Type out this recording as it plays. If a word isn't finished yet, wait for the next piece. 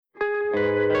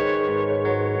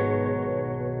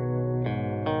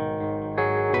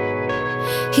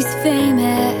He's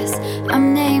famous,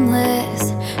 I'm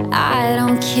nameless. I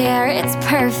don't care, it's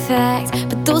perfect.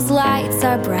 But those lights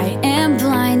are bright and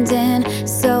blinding,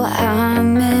 so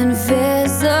I'm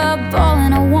invisible.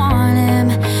 And I want him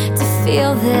to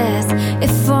feel this.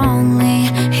 If only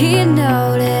he'd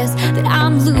notice that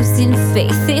I'm losing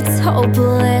faith, it's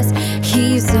hopeless.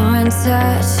 He's untouchable.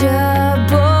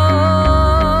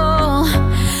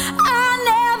 I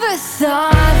never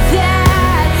thought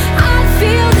that I'd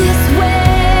feel this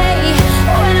way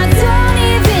when I don't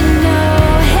even know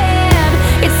him.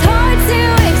 It's hard to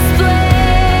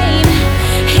explain.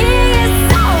 He is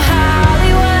so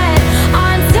Hollywood,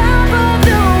 on top of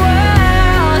the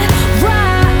world.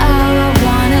 Wow, I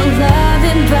wanna love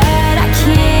him, but I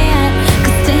can't,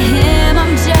 'cause to him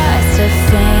I'm just a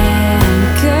fan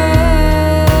girl.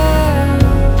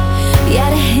 Yeah,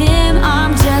 to him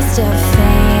I'm just a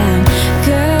fan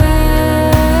girl.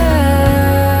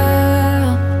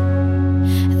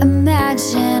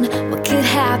 Imagine what could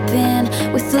happen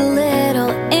with a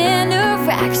little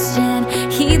interaction.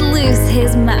 He'd lose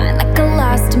his mind